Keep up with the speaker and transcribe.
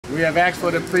We have asked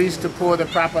for the priest to pour the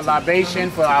proper libation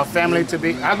for our family to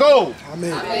be. I go.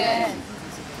 Amen. Amen.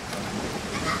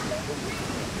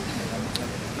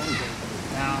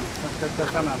 Now,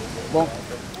 bon.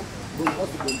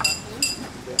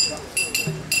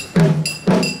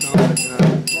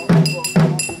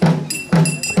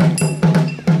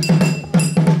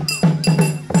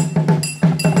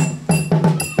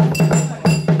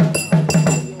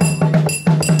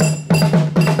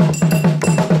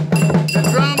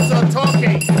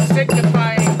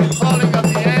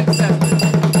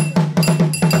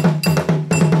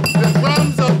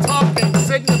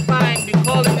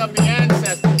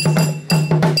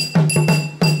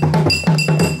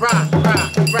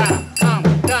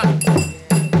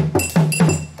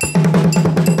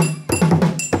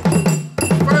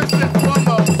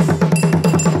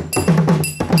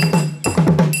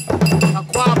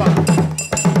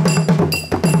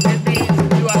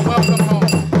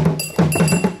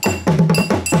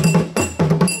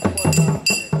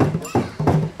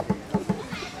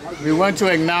 We want to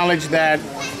acknowledge that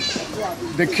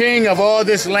the king of all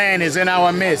this land is in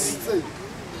our midst.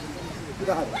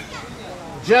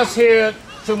 Just here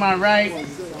to my right,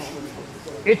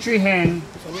 Itrihen,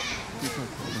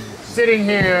 sitting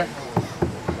here,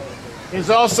 is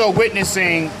also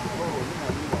witnessing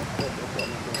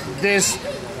this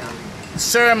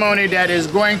ceremony that is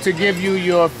going to give you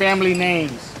your family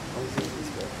names.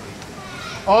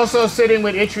 Also sitting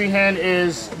with Itrihen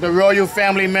is the royal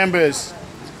family members.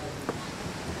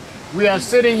 We are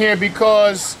sitting here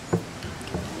because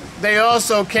they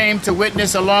also came to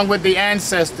witness, along with the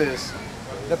ancestors,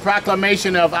 the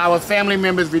proclamation of our family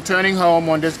members returning home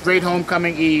on this great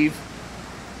homecoming eve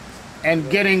and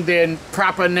getting their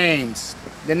proper names.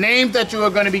 The names that you are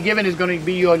going to be given is going to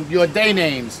be your day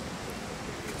names.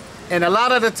 And a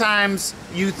lot of the times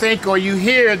you think or you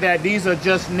hear that these are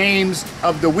just names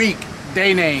of the week,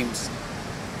 day names.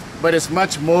 But it's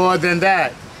much more than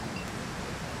that.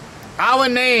 Our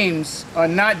names are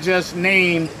not just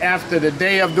named after the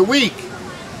day of the week.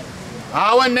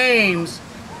 Our names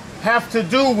have to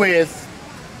do with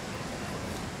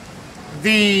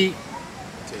the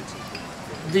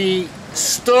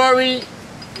story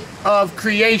of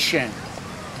creation.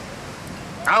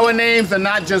 Our names are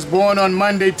not just born on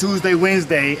Monday, Tuesday,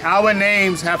 Wednesday. Our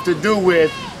names have to do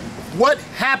with what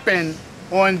happened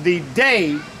on the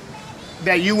day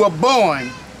that you were born,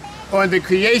 on the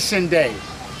creation day.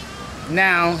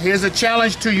 Now, here's a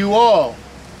challenge to you all.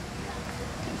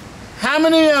 How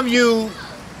many of you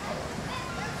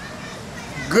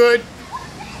good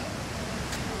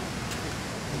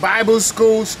Bible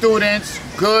school students,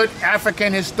 good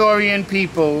African historian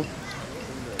people,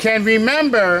 can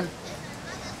remember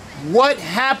what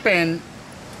happened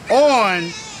on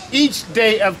each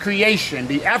day of creation?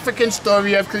 The African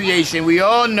story of creation, we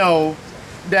all know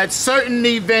that certain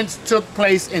events took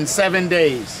place in 7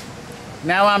 days.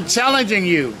 Now I'm challenging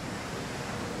you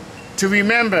to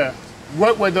remember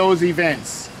what were those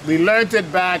events. We learned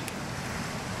it back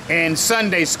in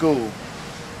Sunday school.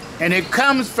 And it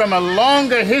comes from a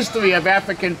longer history of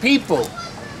African people,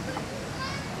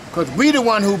 because we the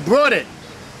one who brought it,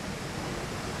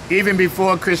 even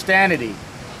before Christianity.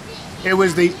 It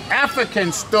was the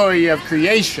African story of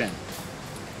creation,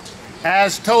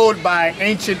 as told by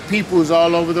ancient peoples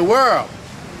all over the world.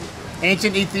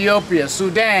 Ancient Ethiopia,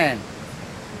 Sudan,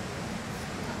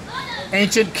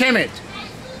 ancient Kemet,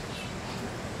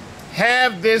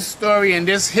 have this story and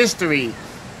this history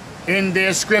in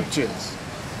their scriptures.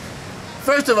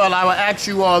 First of all, I will ask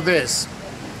you all this.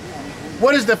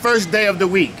 What is the first day of the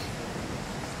week?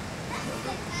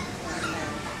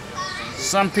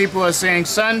 Some people are saying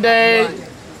Sunday.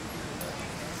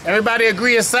 Everybody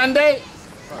agree it's Sunday?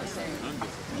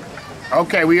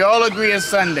 Okay, we all agree it's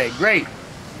Sunday. Great.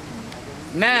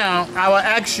 Now, I will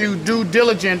ask you due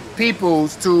diligent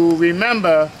peoples to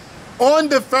remember, on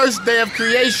the first day of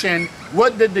creation,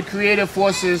 what did the creative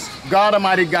forces, God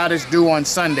Almighty Goddess, do on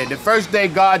Sunday? The first day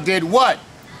God did what?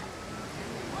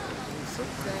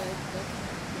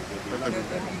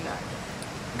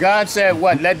 God said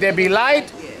what? Let there be light?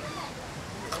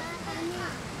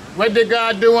 What did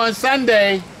God do on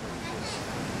Sunday?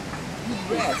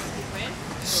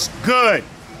 Good.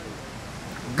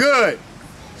 Good.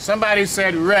 Somebody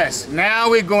said rest. Now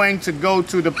we're going to go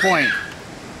to the point.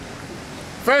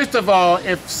 First of all,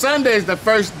 if Sunday is the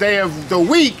first day of the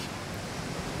week,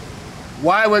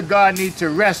 why would God need to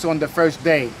rest on the first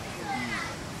day?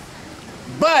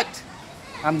 But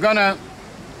I'm gonna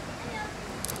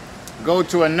go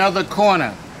to another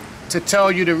corner to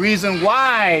tell you the reason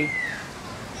why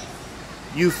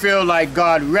you feel like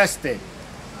God rested.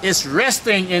 It's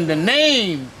resting in the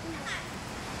name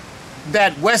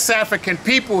that West African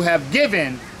people have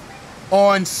given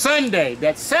on Sunday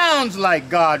that sounds like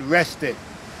God rested.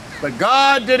 But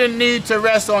God didn't need to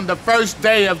rest on the first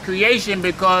day of creation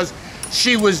because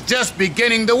she was just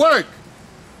beginning the work.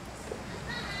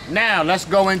 Now let's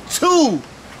go into,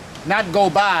 not go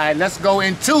by, let's go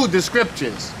into the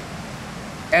scriptures.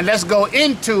 And let's go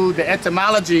into the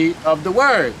etymology of the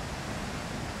word.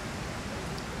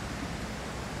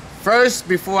 First,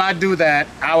 before I do that,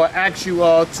 I will ask you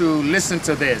all to listen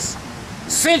to this.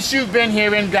 Since you've been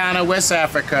here in Ghana, West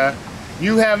Africa,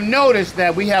 you have noticed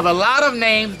that we have a lot of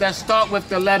names that start with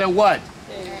the letter what?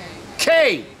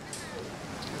 K.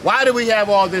 Why do we have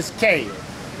all this K?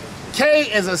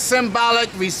 K is a symbolic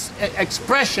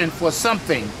expression for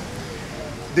something.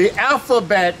 The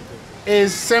alphabet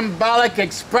is symbolic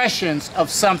expressions of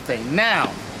something.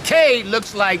 Now, K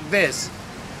looks like this.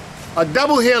 A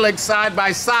double helix side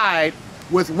by side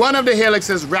with one of the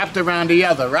helixes wrapped around the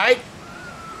other, right?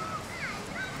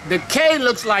 The K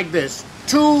looks like this.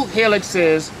 Two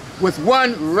helixes with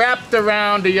one wrapped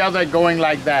around the other going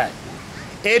like that.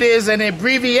 It is an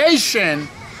abbreviation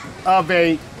of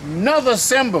another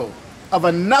symbol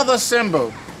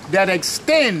that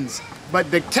extends, but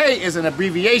the K is an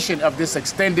abbreviation of this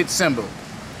extended symbol.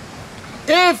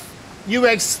 If you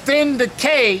extend the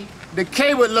K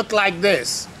would look like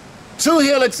this. Two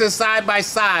helixes side by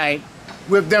side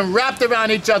with them wrapped around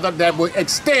each other that would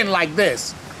extend like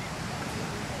this.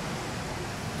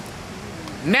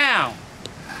 Now,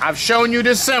 I've shown you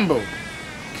this symbol.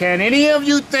 Can any of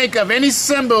you think of any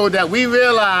symbol that we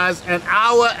realize in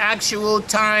our actual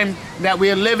time that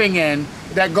we're living in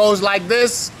that goes like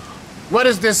this? What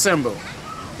is this symbol?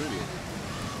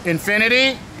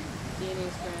 Infinity?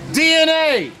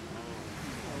 DNA.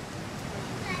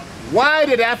 Why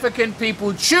did African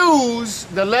people choose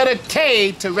the letter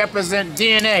K to represent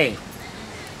DNA?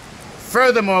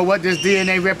 Furthermore, what does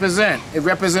DNA represent? It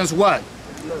represents what?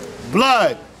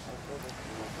 Blood.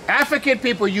 African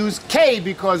people use K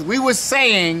because we were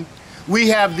saying we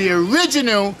have the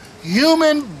original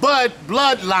human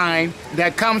bloodline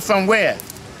that comes from where?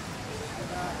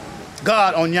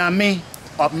 God, Onyame,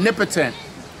 omnipotent.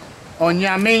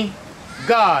 Onyame,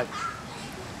 God.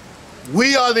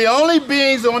 We are the only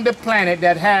beings on the planet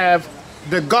that have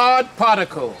the God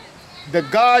particle, the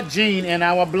God gene in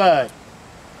our blood.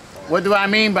 What do I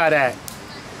mean by that?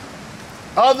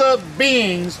 Other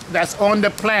beings that's on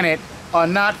the planet are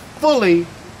not fully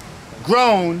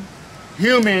grown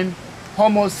human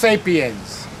Homo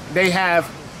sapiens. They have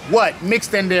what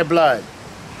mixed in their blood?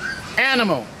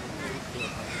 Animal.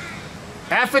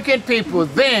 African people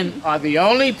then are the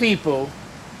only people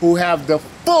who have the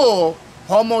full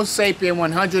Homo sapien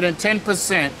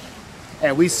 110%,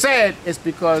 and we said it's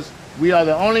because we are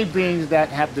the only beings that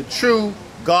have the true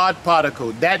God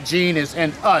particle. That gene is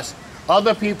in us.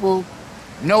 Other people,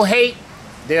 no hate,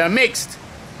 they are mixed.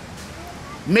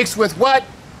 Mixed with what?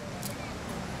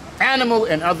 Animal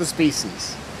and other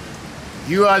species.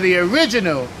 You are the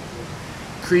original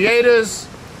creators,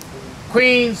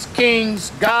 queens, kings,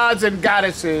 gods, and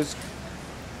goddesses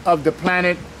of the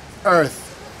planet Earth.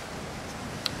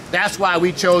 That's why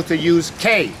we chose to use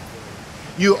K.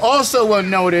 You also will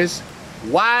notice,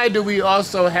 why do we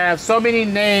also have so many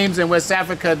names in West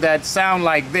Africa that sound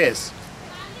like this?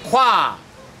 Kwa,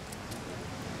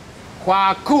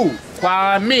 Kwaku,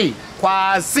 Kwame,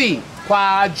 Kwasi,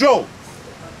 Kwajo.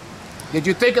 Did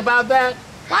you think about that?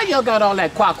 Why y'all got all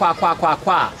that kwa, kwa, kwa, kwa,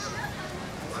 kwa?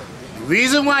 The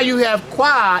reason why you have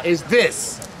kwa is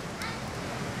this.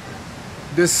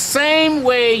 The same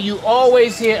way you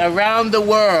always hear around the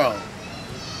world,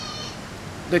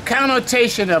 the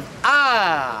connotation of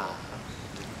ah,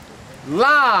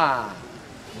 la,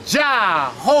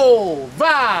 ja, ho,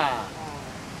 va,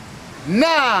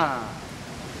 na.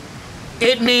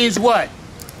 It means what?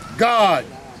 God,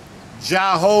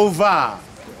 Jehovah,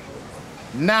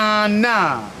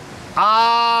 na,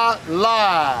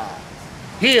 Allah.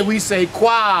 Here we say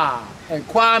Kwa, and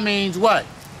Kwa means what?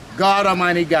 God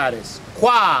Almighty Goddess.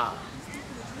 Kwa.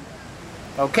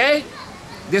 Okay?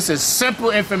 This is simple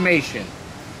information.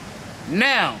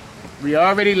 Now, we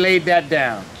already laid that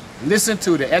down. Listen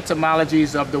to the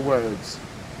etymologies of the words.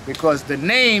 Because the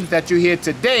name that you hear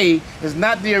today is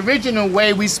not the original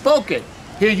way we spoke it.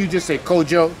 Here you just say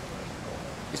Kojo.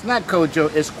 It's not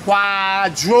Kojo, it's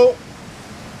Quadro.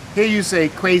 Here you say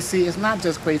Kwesi. It's not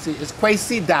just Kwesi, it's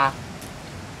Kwesida.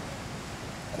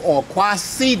 Or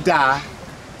Kwasida.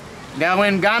 Now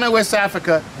in Ghana, West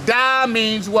Africa, Da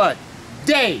means what?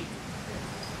 Day.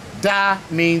 Da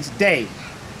means day.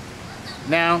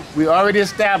 Now, we already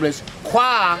established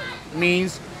Kwa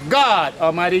means God,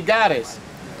 Almighty Goddess.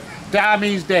 Da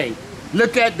means day.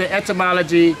 Look at the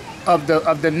etymology of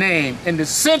the name. In the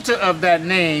center of that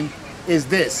name is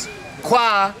this.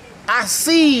 Kwa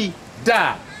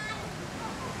asida.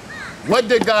 What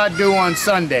did God do on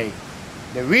Sunday?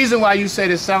 The reason why you said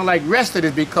it sounds like rested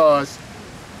is because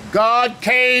God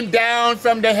came down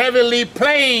from the heavenly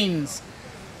plains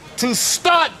to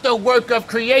start the work of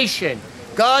creation.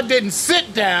 God didn't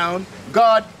sit down,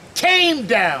 God came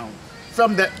down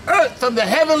from the earth, from the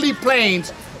heavenly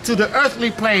plains to the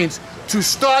earthly plains to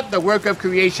start the work of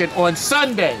creation on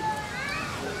Sunday.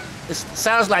 It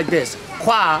sounds like this.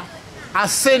 Kwa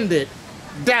ascended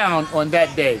down on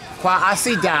that day. Kwa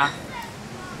asida.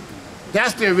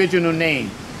 That's the original name.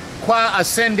 Kwa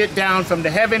ascended down from the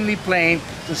heavenly plane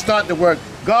to start the work.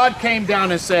 God came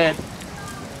down and said,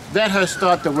 let her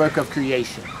start the work of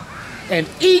creation. And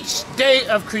each day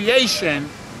of creation,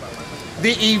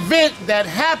 the event that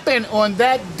happened on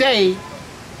that day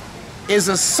is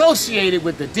associated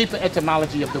with the deeper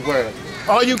etymology of the word.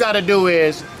 All you got to do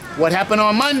is, what happened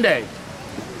on Monday?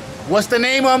 What's the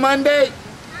name on Monday?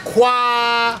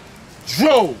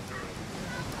 Quadro.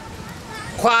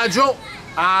 Quadro.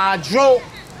 Adro.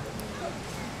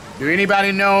 Do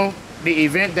anybody know the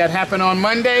event that happened on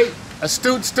Monday?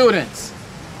 Astute students.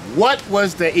 What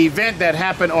was the event that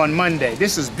happened on Monday?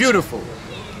 This is beautiful.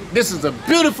 This is a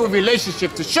beautiful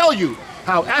relationship to show you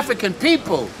how African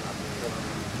people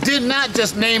did not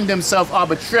just name themselves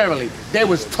arbitrarily. They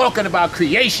was talking about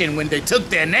creation when they took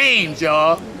their names,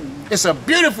 y'all. It's a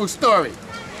beautiful story.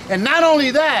 And not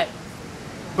only that,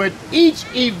 but each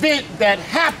event that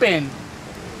happened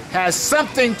has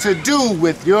something to do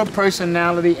with your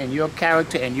personality and your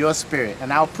character and your spirit.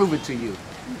 And I'll prove it to you.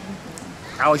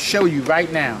 I'll show you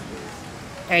right now.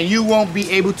 And you won't be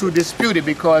able to dispute it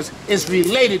because it's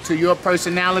related to your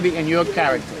personality and your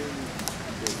character.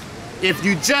 If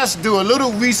you just do a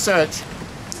little research,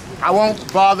 I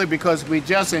won't bother because we're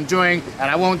just enjoying, and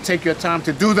I won't take your time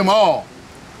to do them all.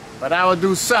 But I will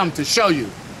do some to show you.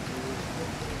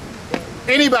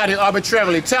 Anybody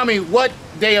arbitrarily, tell me what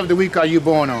day of the week are you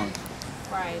born on?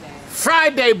 Friday.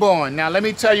 Friday born. Now let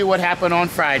me tell you what happened on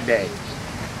Friday.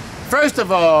 First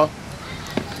of all,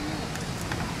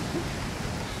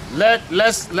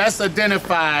 let's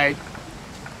identify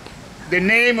the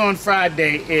name on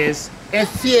Friday is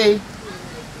Efie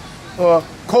or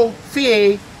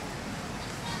Kofie.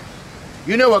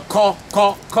 You know what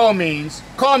call means?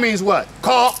 Call means what?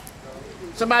 Call.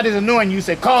 Somebody's annoying you,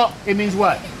 say call, it means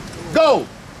what? Go.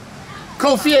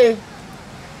 Kofie.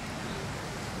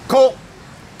 Ko,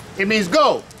 it means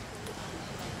go.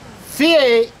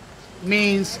 Fie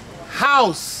means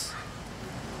house.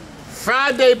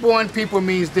 Friday born people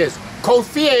means this.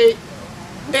 Kofie,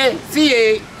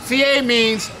 fie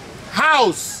means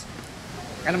house.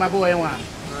 And my boy,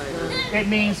 it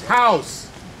means house.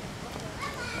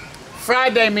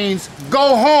 Friday means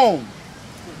go home.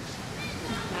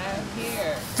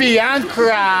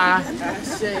 Fiancra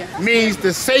means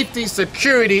the safety,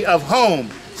 security of home.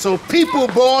 So people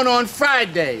born on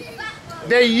Friday,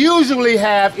 they usually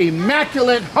have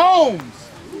immaculate homes.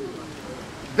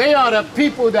 They are the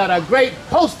people that are great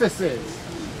hostesses.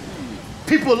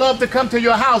 People love to come to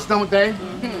your house, don't they?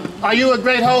 Are you a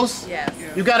great host? Yes.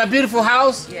 You got a beautiful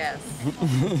house? Yes.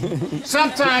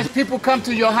 Sometimes people come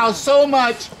to your house so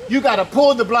much, you got to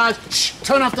pull the blinds, shh,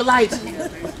 turn off the lights.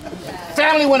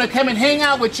 Family want to come and hang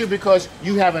out with you because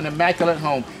you have an immaculate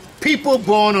home. People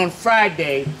born on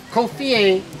Friday,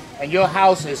 Kofie, and your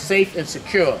house is safe and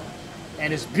secure.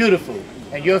 And it's beautiful.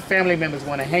 And your family members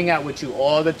want to hang out with you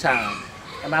all the time.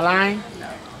 Am I lying? No.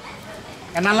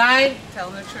 Am I lying?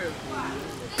 Telling the truth.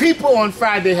 People on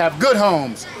Friday have good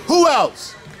homes. Who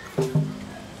else?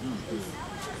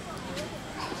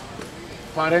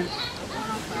 Pardon?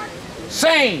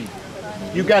 Same.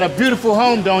 You got a beautiful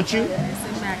home, don't you?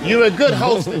 You're a good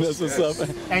hostess.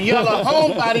 And you're a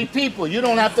homebody people. You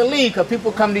don't have to leave because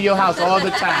people come to your house all the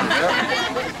time.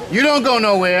 You don't go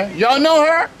nowhere. Y'all know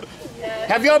her?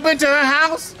 Have y'all been to her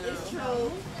house? It's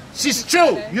true. She's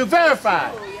true. You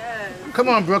verified. Come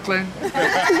on, Brooklyn.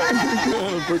 Let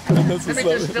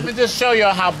me just show you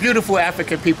how beautiful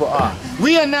African people are.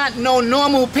 We are not no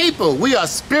normal people. We are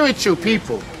spiritual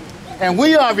people. And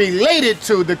we are related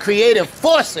to the creative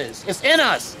forces. It's in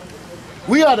us.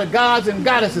 We are the gods and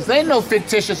goddesses. Ain't no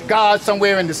fictitious god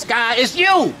somewhere in the sky. It's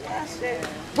you.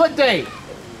 What day?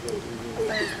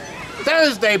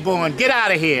 Thursday born. Get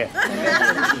out of here.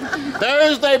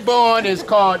 Thursday born is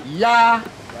called Yah.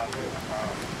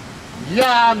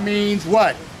 Yah means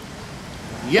what?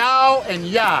 Yah and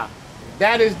Yah.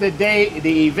 That is the day,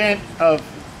 the event of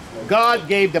God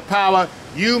gave the power.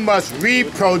 You must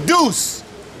reproduce.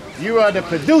 You are the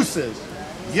producers.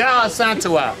 Yah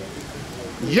Santua.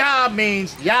 Yah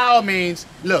means,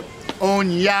 look,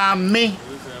 Onyami.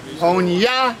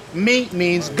 Onyami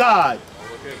means God.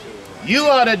 You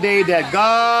are the day that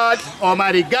God,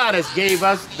 Almighty Goddess, gave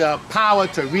us the power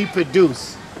to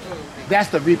reproduce. That's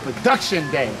the reproduction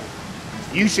day.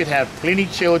 You should have plenty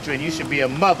children. You should be a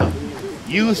mother.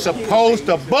 You're supposed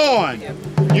to born.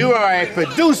 You are a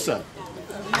producer.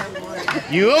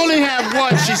 You only have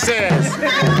one, she says.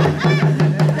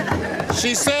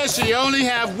 She says she only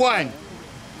have one.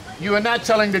 You are not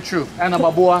telling the truth, Anna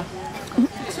Babua.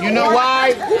 You know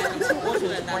why?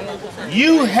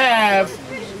 You have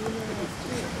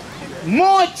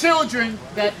more children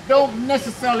that don't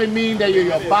necessarily mean that you're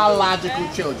your biological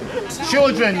children.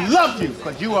 Children love you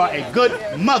because you are a good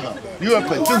mother. You're a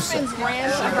producer. 2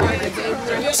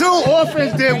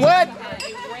 orphans did what?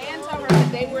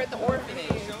 They were at the orphanage.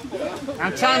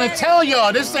 I'm trying to tell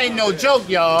y'all, this ain't no joke,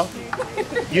 y'all.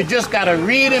 You just gotta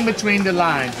read in between the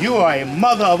lines. You are a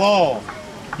mother of all.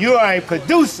 You are a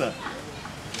producer.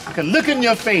 I can look in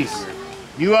your face.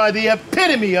 You are the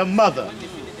epitome of mother.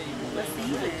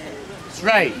 That's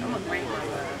right.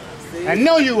 I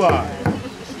know you are.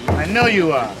 I know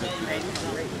you are.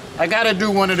 I gotta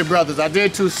do one of the brothers. I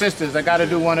did 2 sisters. I gotta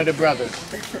do one of the brothers.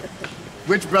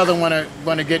 Which brother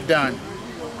wanna get done?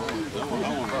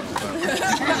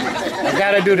 I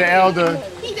gotta do the elder. No,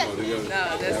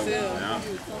 that's it.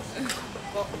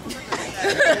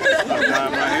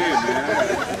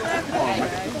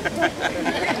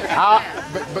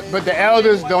 But the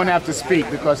elders don't have to speak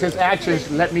because his actions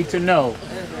let me to know.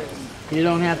 You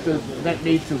don't have to let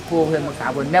me to pull him. I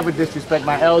would never disrespect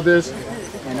my elders,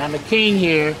 and I'm a king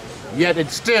here. Yet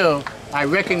it's still, I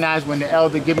recognize when the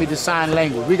elder give me the sign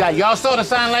language. We got, y'all saw the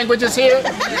sign languages here?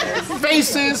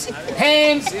 Faces,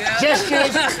 hands,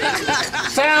 gestures,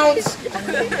 sounds.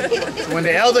 When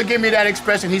the elder give me that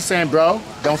expression, he's saying, bro,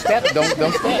 don't step, don't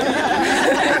step.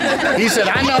 He said,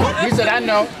 I know. He said, I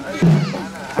know.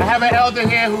 I have an elder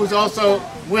here who's also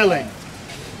willing.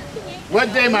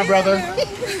 What day, my brother?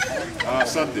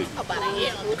 Sunday.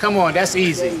 Come on, that's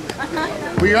easy.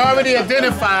 We already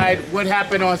identified what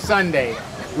happened on Sunday.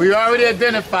 We already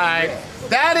identified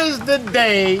that is the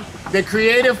day the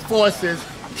creative forces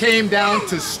came down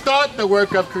to start the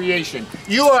work of creation.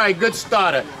 You are a good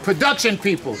starter. Production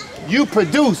people, you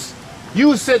produce.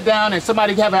 You sit down and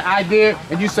somebody have an idea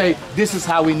and you say, this is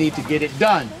how we need to get it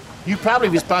done. You're probably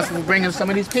responsible for bringing some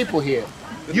of these people here.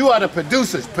 You are the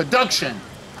producers, production.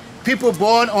 People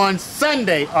born on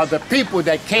Sunday are the people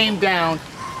that came down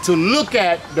to look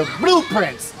at the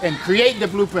blueprints and create the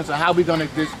blueprints of how we're going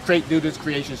to do this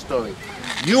creation story.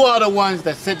 You are the ones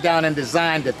that sit down and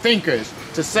design the thinkers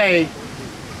to say,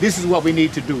 this is what we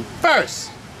need to do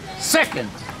first, second,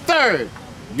 third.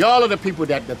 Y'all are the people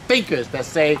that, the thinkers that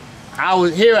say, I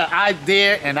was here, I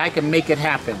dare, and I can make it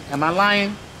happen. Am I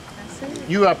lying?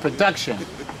 You are production.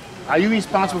 Are you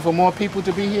responsible for more people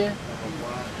to be here?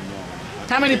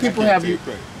 How many people have you?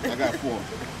 I got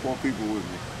 4 people with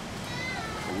me.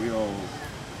 So we all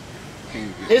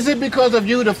came here. Is it because of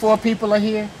you the 4 people are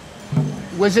here?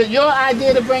 Was it your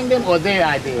idea to bring them or their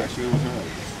idea? Sure was hers.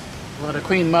 Well, the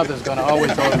Queen Mother's gonna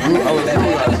always rule us.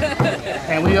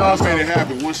 And we also I made it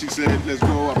happen. Once she said, let's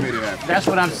go, I made it happen. That's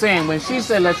what I'm saying. When she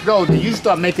said, let's go, then you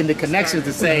start making the connections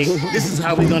to say, this is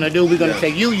how we're going to do. We're going to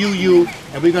take you,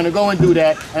 and we're going to go and do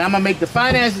that. And I'm going to make the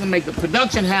finances and make the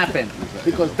production happen.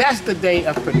 Because that's the day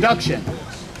of production.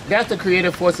 That's the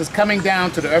creative forces coming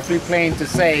down to the earthly plane to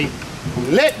say,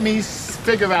 let me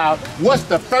figure out what's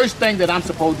the first thing that I'm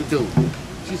supposed to do.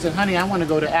 She said, honey, I want to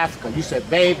go to Africa. You said,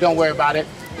 babe, don't worry about it.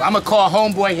 I'm going to call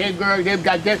homeboy, hey girl, they've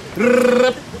got that.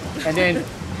 And then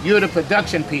you're the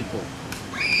production people.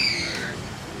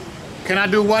 Can I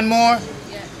do one more?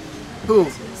 Yes. Who?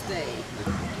 Tuesday.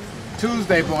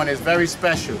 Tuesday born is very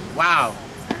special. Wow.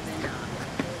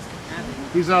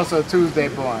 He's also Tuesday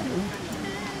born.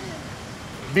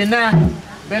 Bina.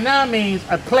 Bina means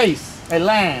a place, a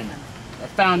land, a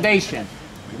foundation.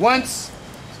 Once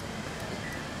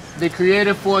the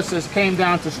creative forces came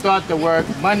down to start the work,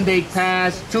 Monday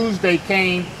passed, Tuesday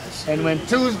came, and when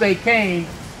Tuesday came,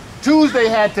 Tuesday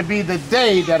had to be the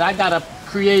day that I gotta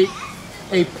create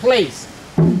a place.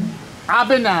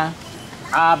 Abina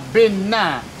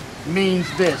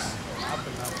means this.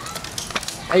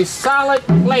 A solid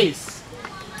place.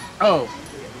 Oh,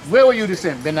 where will you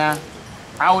descend, Bina?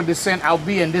 I will descend, I'll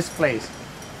be in this place.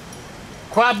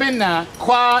 Kwa Bina,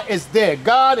 Kwa is there.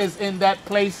 God is in that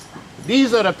place.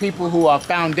 These are the people who are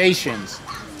foundations.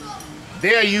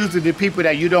 They're usually the people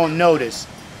that you don't notice,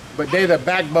 but they're the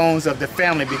backbones of the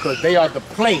family because they are the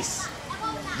place.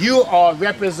 You are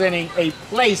representing a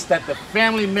place that the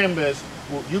family members,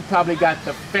 well, you probably got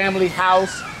the family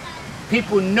house,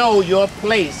 people know your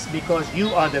place because you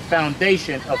are the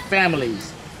foundation of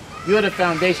families. You're the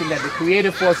foundation that the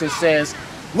creative forces says,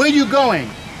 where you going?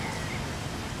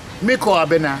 Miko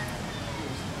abena.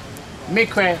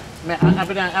 Mikre.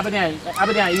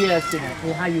 Abena, yes,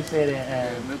 how you say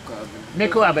that?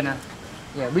 Miko abena.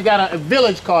 Yeah, we got a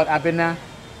village called Abena,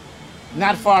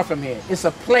 not far from here. It's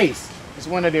a place. It's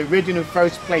one of the original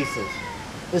first places.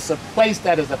 It's a place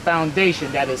that is a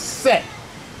foundation that is set.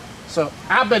 So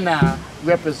Abena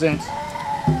represents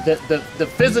the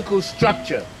physical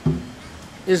structure.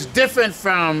 It's different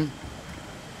from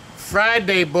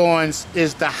Friday Borns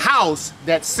is the house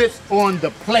that sits on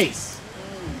the place.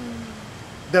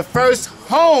 The first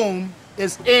home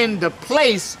is in the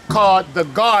place called the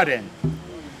garden.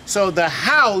 So the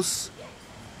house,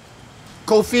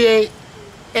 Kofie,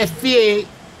 Efie,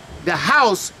 the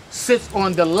house sits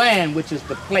on the land, which is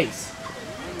the place.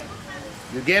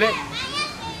 You get it?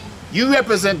 You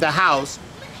represent the house,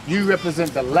 you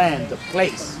represent the land, the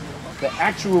place, the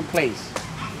actual place.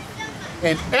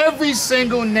 And every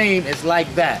single name is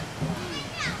like that.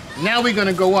 Now we're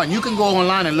gonna go on. You can go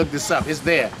online and look this up, it's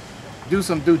there. Do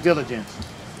some due diligence.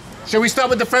 Shall we start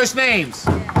with the first names?